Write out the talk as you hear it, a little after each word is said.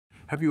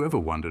Have you ever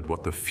wondered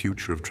what the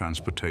future of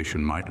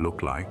transportation might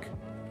look like?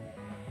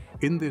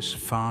 In this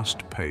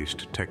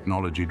fast-paced,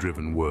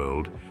 technology-driven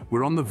world,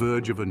 we're on the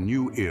verge of a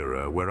new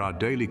era where our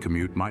daily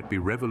commute might be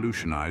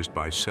revolutionized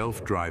by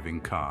self-driving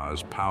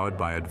cars powered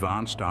by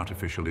advanced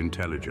artificial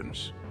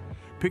intelligence.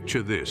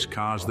 Picture this: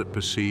 cars that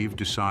perceive,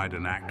 decide,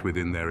 and act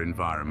within their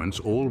environments,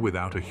 all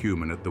without a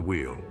human at the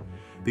wheel.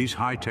 These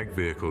high-tech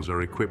vehicles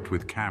are equipped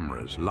with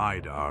cameras,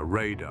 LiDAR,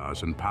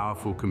 radars, and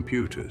powerful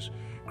computers,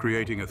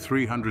 creating a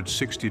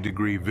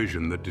 360-degree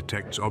vision that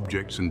detects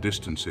objects and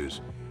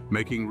distances,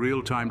 making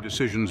real-time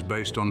decisions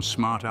based on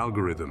smart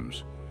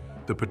algorithms.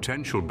 The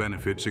potential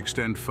benefits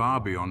extend far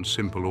beyond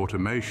simple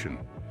automation.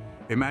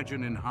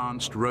 Imagine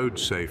enhanced road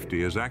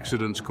safety as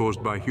accidents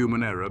caused by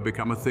human error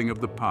become a thing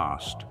of the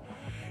past.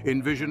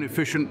 Envision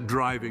efficient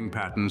driving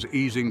patterns,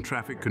 easing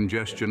traffic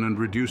congestion and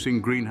reducing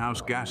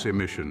greenhouse gas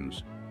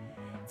emissions.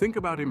 Think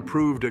about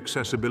improved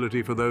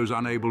accessibility for those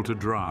unable to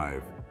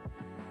drive.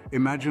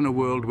 Imagine a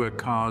world where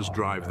cars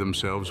drive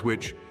themselves,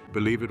 which,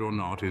 believe it or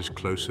not, is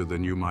closer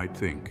than you might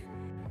think.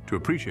 To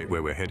appreciate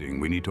where we're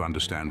heading, we need to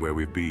understand where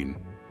we've been.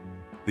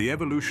 The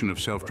evolution of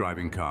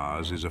self-driving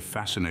cars is a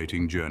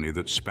fascinating journey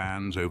that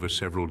spans over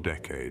several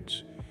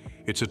decades.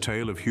 It's a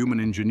tale of human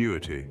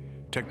ingenuity,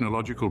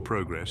 technological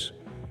progress,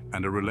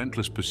 and a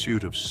relentless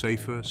pursuit of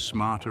safer,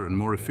 smarter, and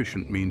more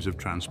efficient means of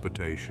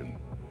transportation.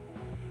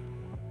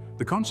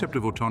 The concept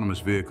of autonomous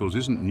vehicles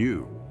isn't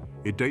new.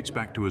 It dates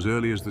back to as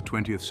early as the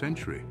 20th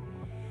century,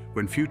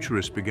 when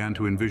futurists began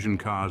to envision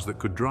cars that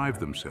could drive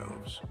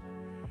themselves.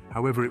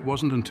 However, it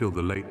wasn't until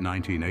the late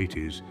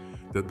 1980s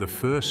that the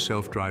first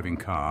self-driving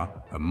car,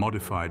 a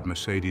modified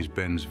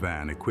Mercedes-Benz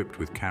van equipped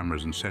with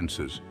cameras and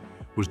sensors,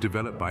 was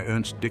developed by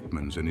Ernst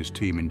Dickmann and his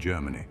team in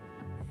Germany.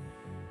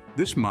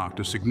 This marked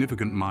a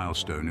significant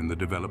milestone in the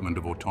development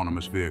of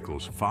autonomous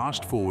vehicles.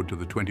 Fast forward to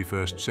the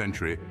 21st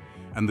century,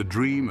 and the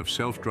dream of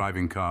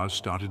self-driving cars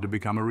started to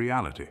become a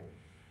reality.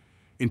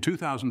 In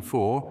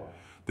 2004,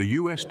 the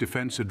US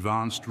Defense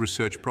Advanced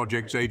Research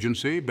Projects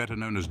Agency, better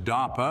known as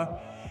DARPA,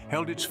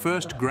 held its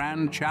first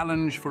grand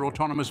challenge for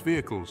autonomous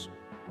vehicles.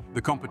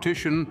 The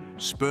competition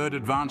spurred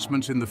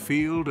advancements in the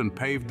field and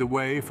paved the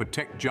way for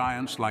tech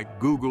giants like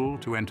Google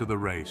to enter the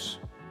race.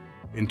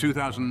 In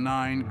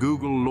 2009,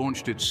 Google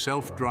launched its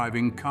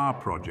self-driving car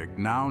project,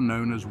 now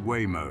known as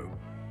Waymo.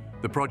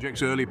 The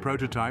project's early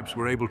prototypes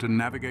were able to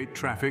navigate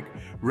traffic,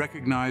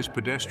 recognize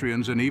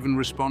pedestrians, and even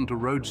respond to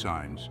road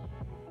signs.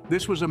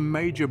 This was a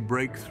major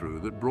breakthrough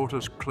that brought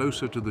us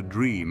closer to the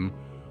dream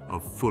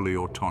of fully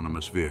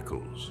autonomous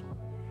vehicles.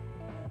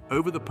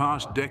 Over the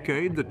past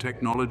decade, the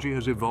technology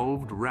has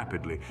evolved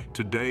rapidly.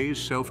 Today's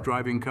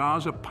self-driving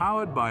cars are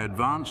powered by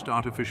advanced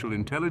artificial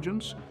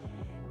intelligence,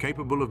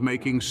 capable of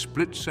making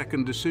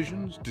split-second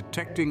decisions,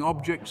 detecting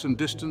objects and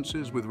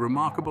distances with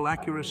remarkable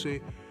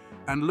accuracy,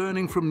 and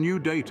learning from new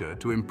data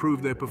to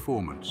improve their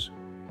performance.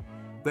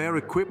 They are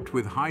equipped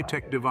with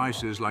high-tech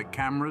devices like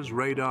cameras,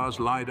 radars,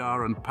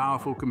 LiDAR, and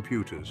powerful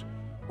computers,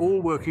 all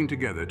working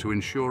together to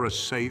ensure a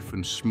safe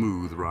and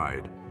smooth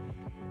ride.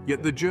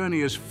 Yet the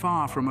journey is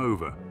far from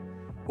over.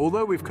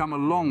 Although we've come a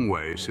long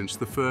way since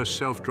the first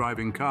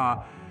self-driving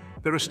car,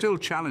 there are still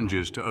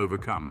challenges to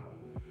overcome.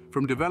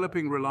 From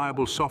developing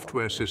reliable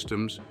software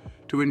systems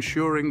to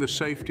ensuring the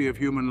safety of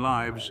human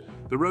lives,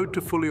 the road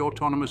to fully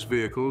autonomous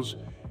vehicles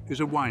is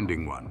a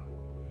winding one.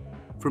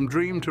 From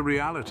dream to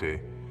reality,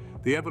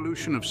 the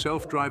evolution of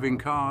self-driving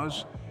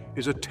cars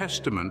is a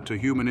testament to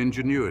human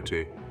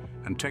ingenuity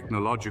and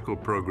technological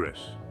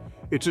progress.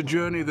 It's a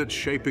journey that's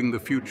shaping the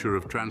future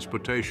of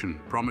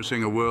transportation,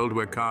 promising a world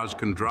where cars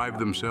can drive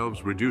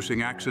themselves,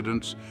 reducing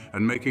accidents,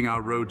 and making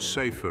our roads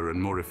safer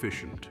and more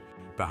efficient.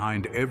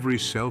 Behind every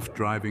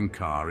self-driving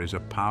car is a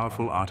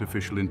powerful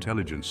artificial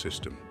intelligence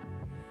system.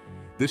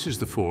 This is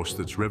the force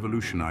that's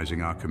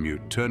revolutionizing our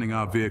commute, turning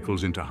our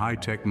vehicles into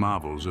high-tech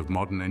marvels of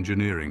modern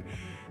engineering.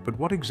 But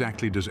what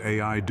exactly does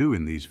AI do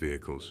in these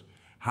vehicles?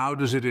 How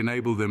does it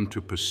enable them to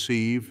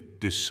perceive,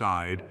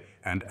 decide,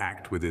 and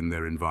act within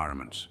their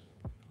environments?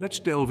 Let's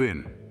delve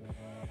in.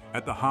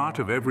 At the heart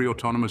of every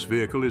autonomous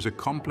vehicle is a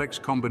complex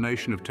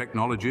combination of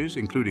technologies,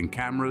 including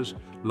cameras,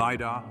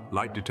 LiDAR,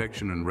 light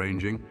detection and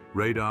ranging,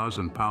 radars,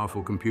 and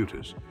powerful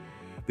computers.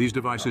 These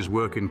devices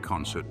work in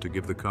concert to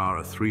give the car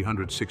a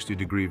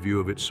 360-degree view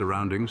of its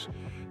surroundings,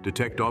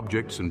 detect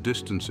objects and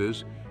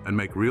distances, and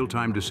make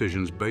real-time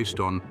decisions based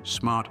on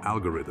smart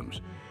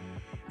algorithms.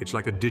 It's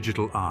like a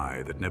digital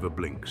eye that never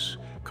blinks,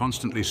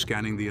 constantly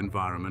scanning the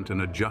environment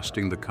and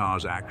adjusting the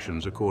car's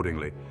actions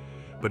accordingly.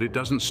 But it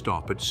doesn't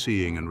stop at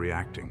seeing and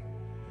reacting.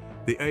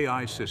 The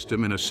AI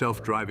system in a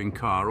self-driving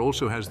car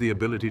also has the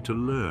ability to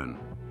learn.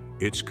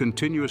 It's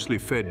continuously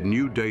fed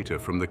new data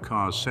from the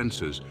car's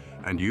sensors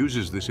and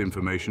uses this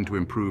information to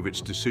improve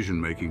its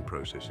decision-making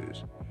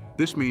processes.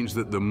 This means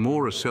that the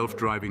more a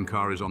self-driving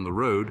car is on the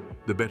road,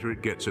 the better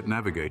it gets at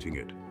navigating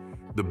it.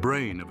 The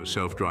brain of a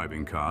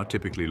self-driving car,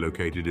 typically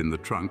located in the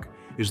trunk,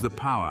 is the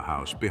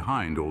powerhouse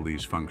behind all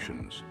these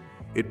functions.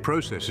 It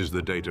processes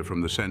the data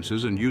from the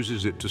sensors and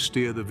uses it to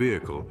steer the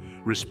vehicle,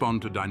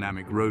 respond to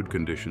dynamic road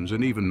conditions,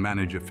 and even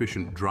manage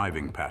efficient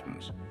driving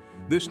patterns.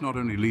 This not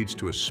only leads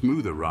to a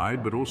smoother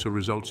ride, but also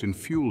results in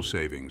fuel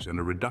savings and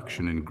a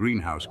reduction in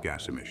greenhouse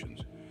gas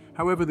emissions.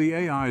 However, the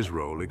AI's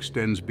role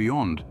extends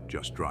beyond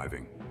just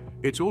driving.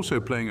 It's also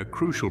playing a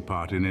crucial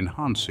part in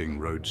enhancing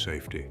road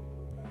safety.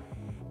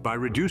 By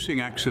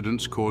reducing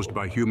accidents caused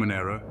by human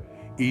error,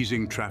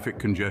 easing traffic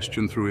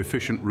congestion through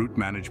efficient route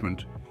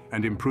management,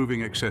 and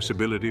improving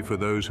accessibility for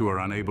those who are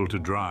unable to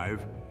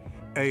drive,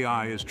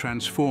 AI is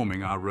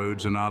transforming our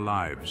roads and our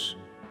lives.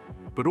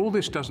 But all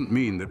this doesn't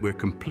mean that we're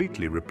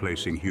completely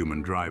replacing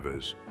human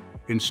drivers.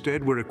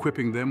 Instead, we're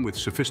equipping them with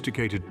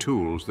sophisticated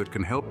tools that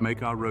can help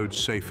make our roads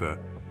safer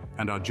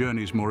and our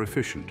journeys more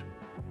efficient.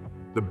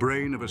 The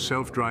brain of a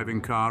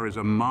self-driving car is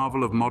a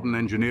marvel of modern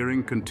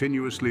engineering,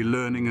 continuously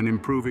learning and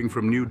improving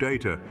from new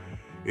data.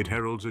 It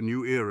heralds a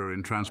new era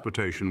in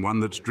transportation,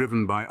 one that's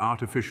driven by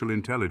artificial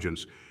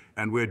intelligence,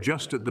 and we're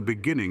just at the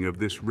beginning of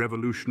this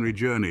revolutionary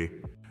journey.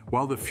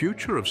 While the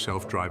future of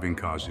self-driving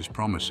cars is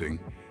promising,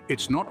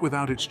 it's not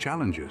without its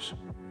challenges.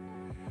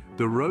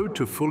 The road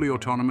to fully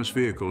autonomous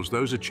vehicles,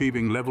 those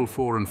achieving level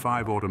 4 and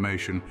 5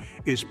 automation,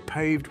 is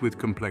paved with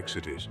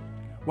complexities.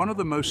 One of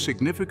the most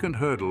significant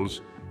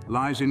hurdles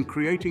lies in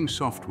creating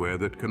software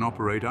that can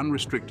operate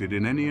unrestricted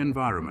in any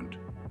environment.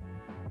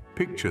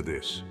 Picture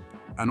this: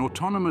 an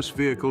autonomous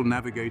vehicle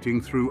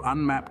navigating through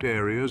unmapped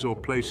areas or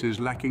places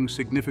lacking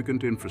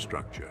significant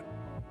infrastructure.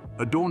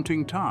 A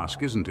daunting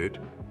task, isn't it?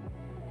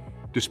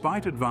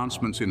 Despite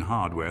advancements in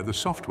hardware, the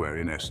software,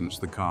 in essence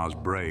the car's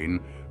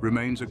brain,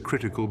 remains a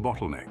critical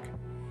bottleneck.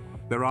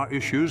 There are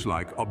issues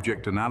like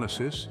object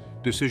analysis,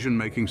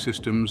 decision-making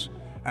systems,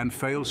 and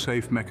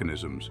fail-safe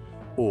mechanisms,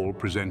 all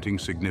presenting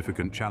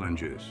significant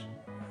challenges.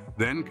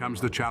 Then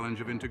comes the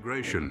challenge of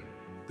integration.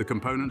 The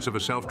components of a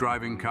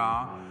self-driving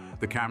car,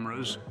 the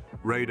cameras,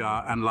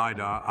 radar, and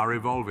LiDAR are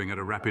evolving at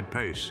a rapid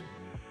pace.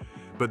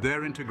 But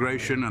their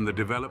integration and the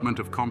development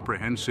of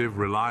comprehensive,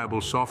 reliable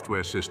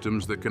software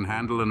systems that can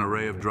handle an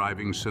array of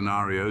driving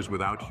scenarios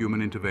without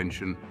human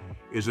intervention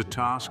is a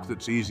task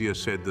that's easier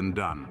said than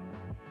done.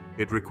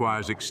 It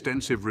requires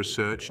extensive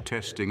research,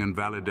 testing, and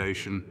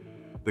validation,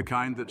 the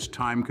kind that's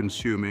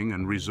time-consuming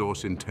and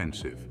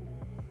resource-intensive.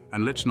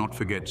 And let's not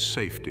forget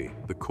safety,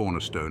 the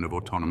cornerstone of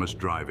autonomous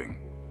driving.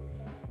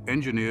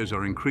 Engineers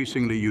are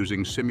increasingly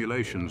using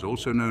simulations,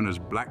 also known as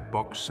black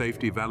box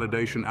safety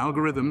validation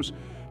algorithms,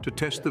 to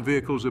test the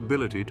vehicle's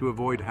ability to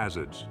avoid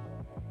hazards.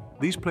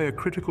 These play a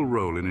critical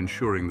role in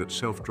ensuring that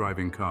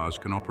self-driving cars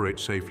can operate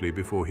safely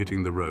before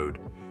hitting the road.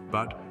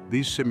 But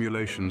these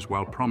simulations,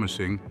 while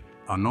promising,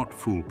 are not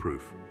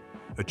foolproof.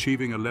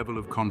 Achieving a level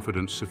of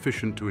confidence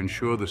sufficient to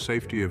ensure the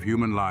safety of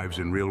human lives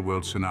in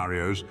real-world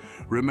scenarios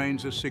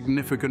remains a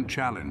significant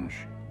challenge.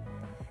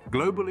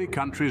 Globally,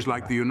 countries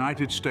like the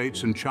United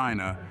States and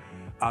China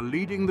are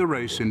leading the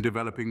race in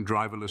developing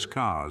driverless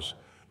cars,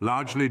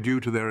 largely due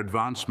to their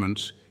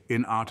advancements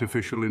in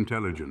artificial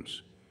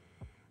intelligence.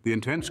 The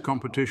intense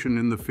competition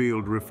in the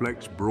field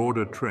reflects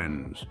broader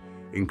trends,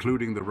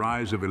 including the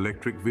rise of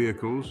electric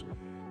vehicles,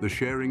 the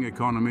sharing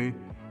economy,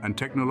 and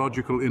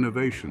technological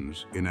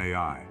innovations in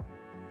AI.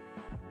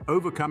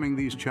 Overcoming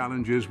these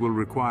challenges will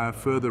require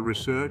further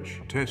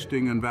research,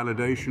 testing, and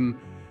validation,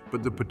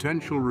 but the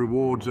potential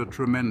rewards are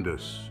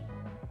tremendous.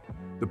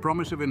 The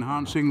promise of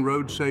enhancing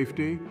road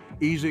safety,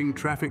 easing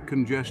traffic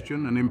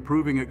congestion, and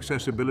improving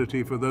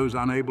accessibility for those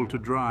unable to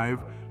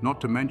drive, not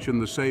to mention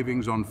the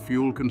savings on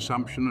fuel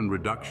consumption and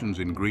reductions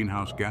in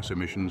greenhouse gas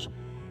emissions,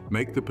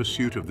 make the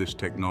pursuit of this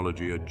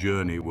technology a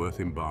journey worth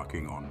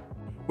embarking on.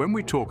 When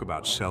we talk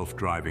about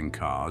self-driving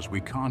cars,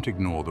 we can't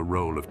ignore the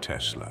role of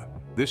Tesla.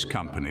 This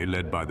company,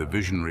 led by the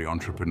visionary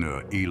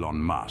entrepreneur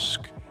Elon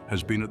Musk,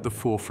 has been at the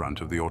forefront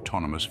of the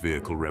autonomous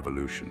vehicle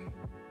revolution.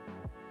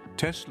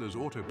 Tesla's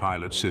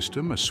autopilot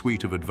system, a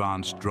suite of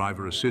advanced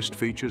driver assist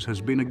features,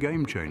 has been a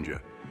game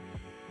changer.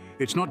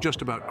 It's not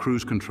just about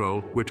cruise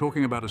control. We're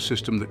talking about a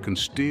system that can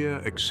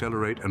steer,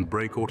 accelerate, and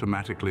brake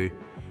automatically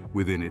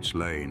within its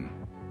lane.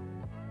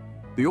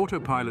 The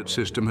autopilot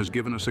system has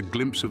given us a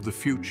glimpse of the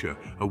future,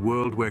 a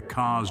world where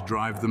cars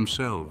drive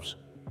themselves.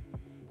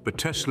 But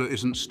Tesla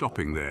isn't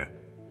stopping there.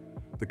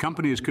 The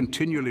company is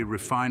continually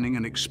refining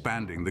and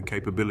expanding the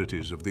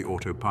capabilities of the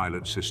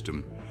autopilot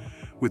system,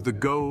 with the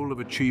goal of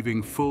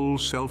achieving full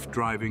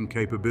self-driving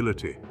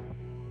capability.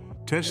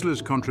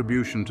 Tesla's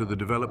contribution to the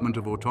development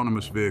of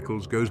autonomous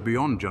vehicles goes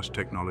beyond just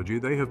technology.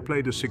 They have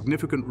played a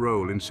significant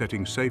role in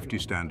setting safety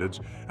standards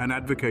and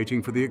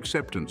advocating for the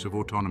acceptance of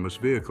autonomous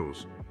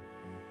vehicles.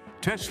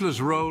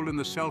 Tesla's role in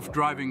the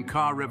self-driving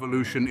car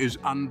revolution is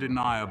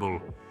undeniable,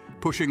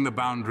 pushing the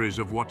boundaries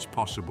of what's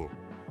possible.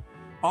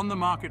 On the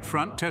market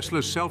front,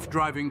 Tesla's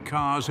self-driving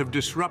cars have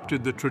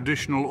disrupted the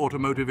traditional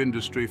automotive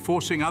industry,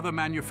 forcing other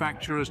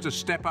manufacturers to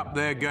step up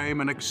their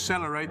game and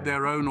accelerate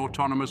their own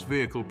autonomous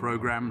vehicle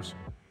programs.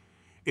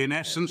 In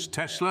essence,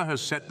 Tesla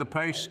has set the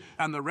pace,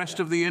 and the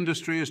rest of the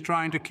industry is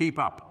trying to keep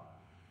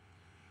up.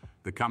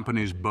 The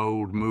company's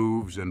bold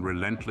moves and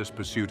relentless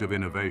pursuit of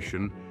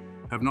innovation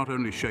have not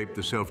only shaped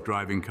the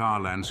self-driving car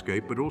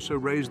landscape, but also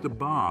raised the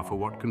bar for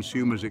what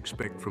consumers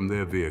expect from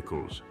their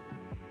vehicles.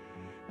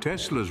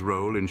 Tesla's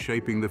role in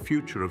shaping the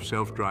future of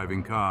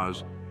self-driving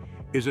cars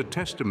is a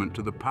testament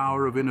to the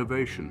power of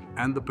innovation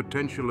and the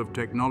potential of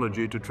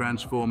technology to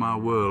transform our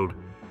world.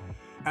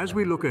 As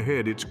we look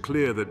ahead, it's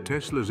clear that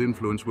Tesla's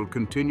influence will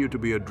continue to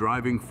be a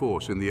driving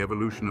force in the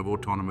evolution of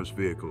autonomous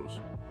vehicles.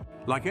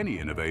 Like any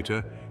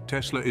innovator,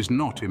 Tesla is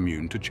not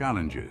immune to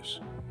challenges.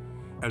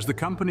 As the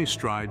company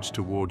strides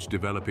towards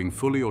developing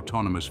fully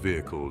autonomous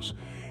vehicles,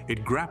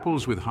 it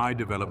grapples with high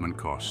development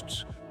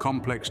costs,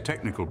 complex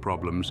technical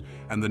problems,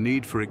 and the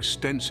need for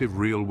extensive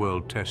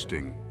real-world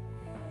testing.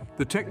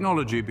 The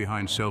technology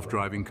behind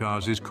self-driving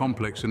cars is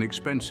complex and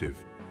expensive.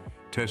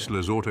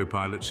 Tesla's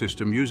autopilot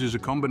system uses a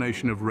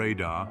combination of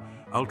radar,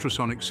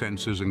 ultrasonic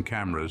sensors, and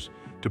cameras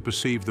to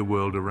perceive the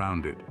world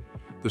around it.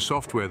 The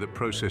software that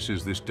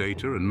processes this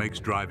data and makes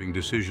driving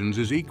decisions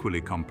is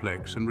equally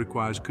complex and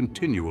requires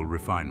continual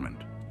refinement.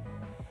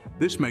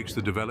 This makes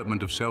the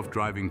development of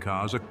self-driving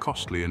cars a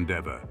costly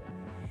endeavor.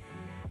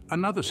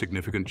 Another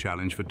significant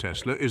challenge for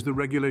Tesla is the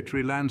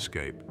regulatory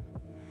landscape.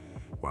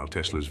 While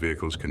Tesla's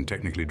vehicles can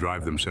technically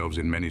drive themselves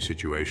in many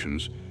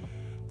situations,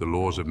 the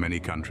laws of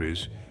many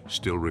countries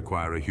still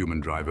require a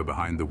human driver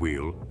behind the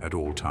wheel at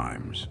all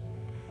times.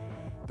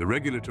 The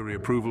regulatory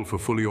approval for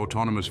fully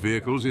autonomous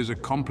vehicles is a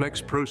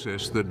complex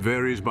process that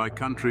varies by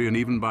country and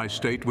even by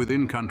state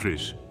within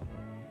countries.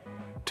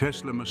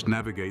 Tesla must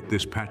navigate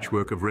this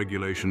patchwork of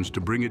regulations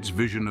to bring its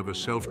vision of a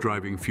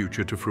self-driving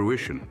future to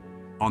fruition.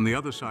 On the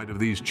other side of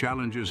these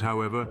challenges,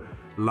 however,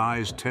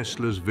 lies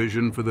Tesla's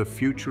vision for the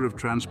future of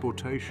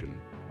transportation.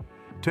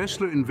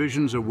 Tesla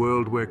envisions a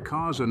world where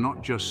cars are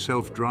not just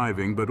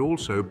self-driving, but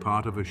also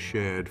part of a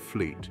shared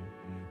fleet.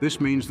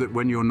 This means that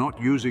when you're not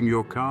using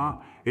your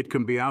car, it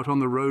can be out on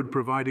the road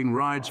providing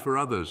rides for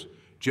others,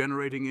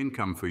 generating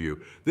income for you.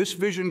 This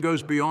vision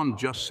goes beyond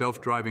just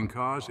self-driving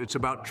cars. It's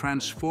about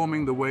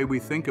transforming the way we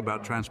think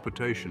about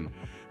transportation,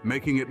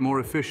 making it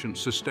more efficient,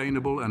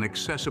 sustainable, and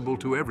accessible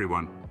to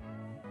everyone.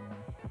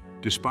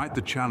 Despite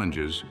the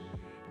challenges,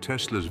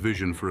 Tesla's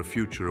vision for a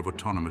future of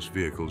autonomous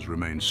vehicles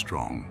remains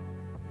strong.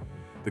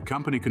 The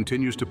company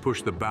continues to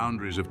push the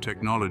boundaries of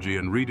technology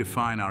and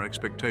redefine our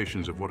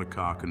expectations of what a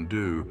car can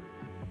do.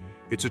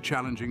 It's a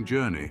challenging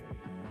journey,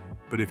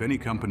 but if any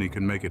company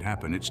can make it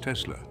happen, it's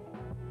Tesla.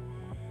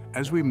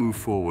 As we move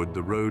forward,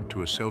 the road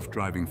to a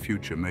self-driving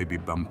future may be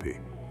bumpy,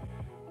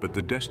 but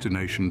the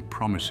destination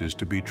promises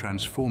to be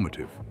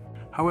transformative.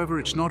 However,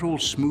 it's not all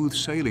smooth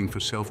sailing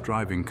for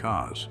self-driving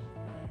cars.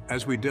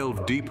 As we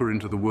delve deeper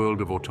into the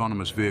world of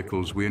autonomous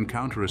vehicles, we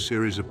encounter a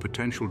series of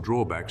potential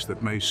drawbacks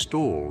that may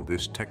stall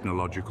this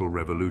technological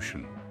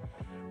revolution.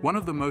 One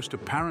of the most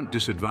apparent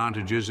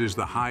disadvantages is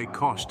the high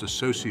cost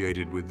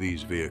associated with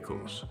these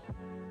vehicles.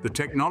 The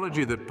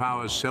technology that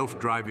powers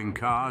self-driving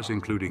cars,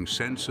 including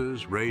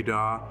sensors,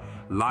 radar,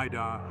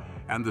 LiDAR,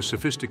 and the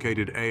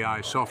sophisticated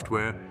AI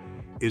software,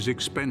 is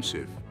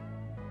expensive.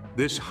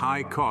 This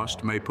high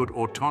cost may put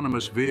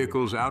autonomous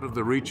vehicles out of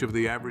the reach of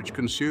the average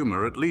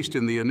consumer, at least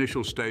in the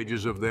initial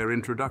stages of their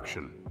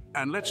introduction.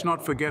 And let's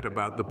not forget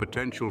about the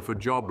potential for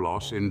job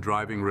loss in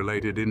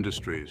driving-related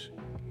industries.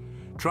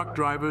 Truck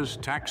drivers,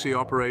 taxi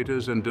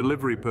operators, and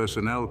delivery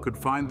personnel could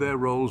find their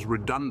roles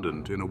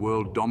redundant in a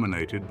world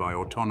dominated by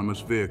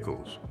autonomous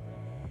vehicles.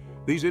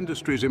 These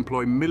industries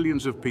employ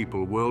millions of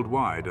people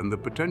worldwide, and the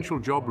potential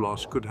job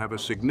loss could have a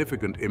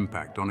significant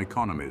impact on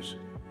economies.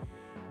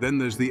 Then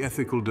there's the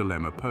ethical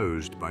dilemma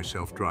posed by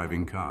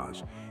self-driving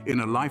cars. In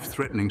a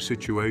life-threatening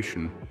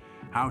situation,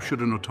 how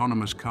should an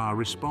autonomous car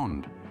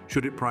respond?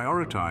 Should it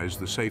prioritize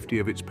the safety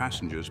of its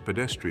passengers,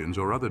 pedestrians,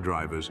 or other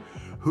drivers?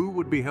 Who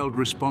would be held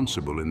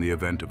responsible in the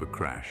event of a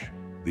crash?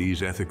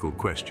 These ethical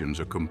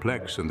questions are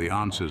complex and the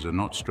answers are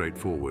not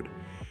straightforward.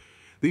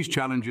 These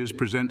challenges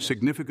present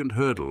significant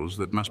hurdles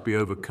that must be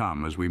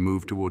overcome as we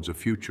move towards a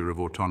future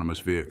of autonomous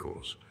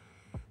vehicles.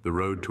 The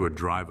road to a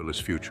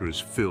driverless future is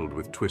filled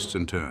with twists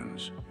and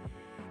turns.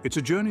 It's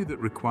a journey that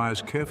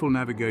requires careful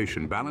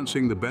navigation,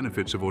 balancing the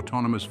benefits of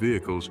autonomous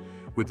vehicles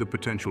with the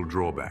potential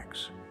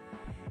drawbacks.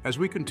 As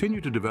we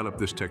continue to develop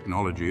this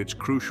technology, it's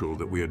crucial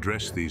that we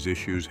address these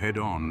issues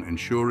head-on,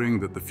 ensuring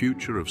that the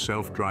future of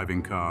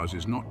self-driving cars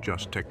is not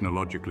just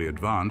technologically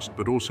advanced,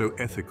 but also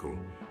ethical,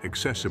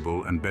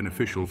 accessible, and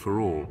beneficial for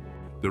all.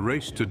 The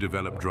race to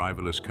develop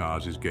driverless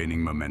cars is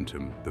gaining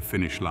momentum. The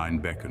finish line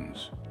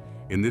beckons.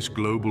 In this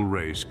global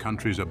race,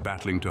 countries are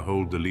battling to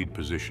hold the lead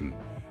position.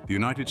 The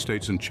United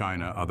States and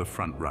China are the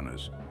front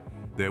runners.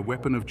 Their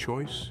weapon of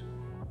choice?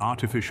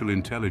 Artificial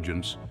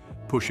intelligence,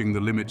 pushing the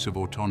limits of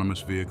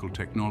autonomous vehicle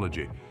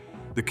technology.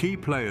 The key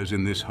players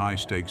in this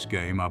high-stakes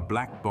game are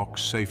black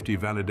box safety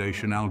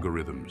validation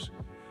algorithms.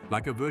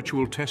 Like a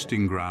virtual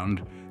testing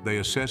ground, they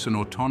assess an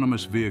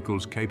autonomous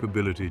vehicle's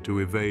capability to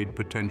evade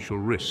potential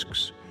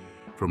risks.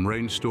 From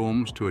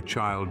rainstorms to a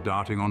child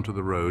darting onto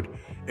the road,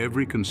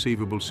 every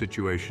conceivable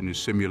situation is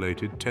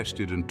simulated,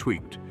 tested, and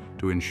tweaked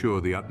to ensure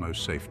the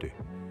utmost safety.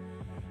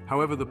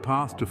 However, the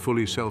path to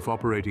fully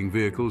self-operating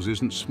vehicles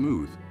isn't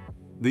smooth.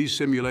 These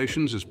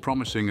simulations, as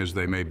promising as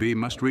they may be,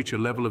 must reach a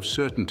level of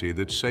certainty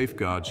that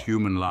safeguards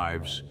human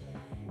lives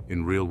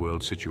in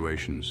real-world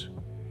situations.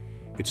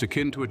 It's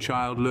akin to a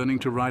child learning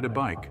to ride a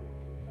bike.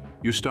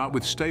 You start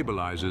with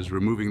stabilizers,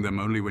 removing them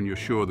only when you're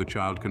sure the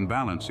child can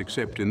balance,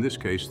 except in this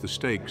case, the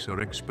stakes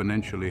are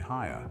exponentially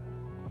higher.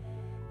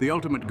 The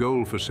ultimate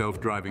goal for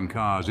self-driving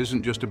cars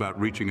isn't just about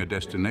reaching a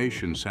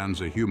destination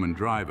sans a human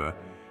driver.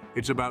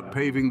 It's about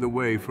paving the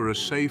way for a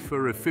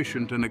safer,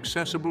 efficient, and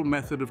accessible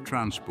method of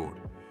transport.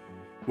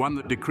 One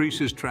that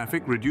decreases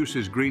traffic,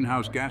 reduces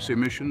greenhouse gas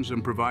emissions,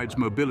 and provides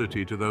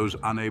mobility to those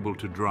unable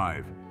to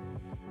drive.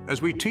 As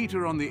we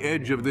teeter on the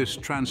edge of this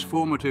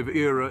transformative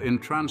era in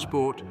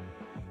transport,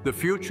 the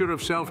future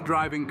of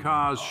self-driving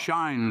cars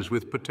shines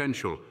with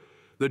potential.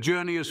 The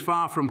journey is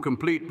far from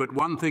complete, but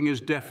one thing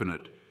is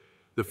definite: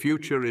 the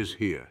future is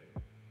here.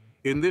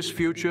 In this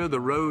future,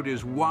 the road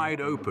is wide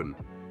open,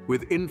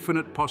 with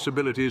infinite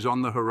possibilities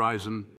on the horizon.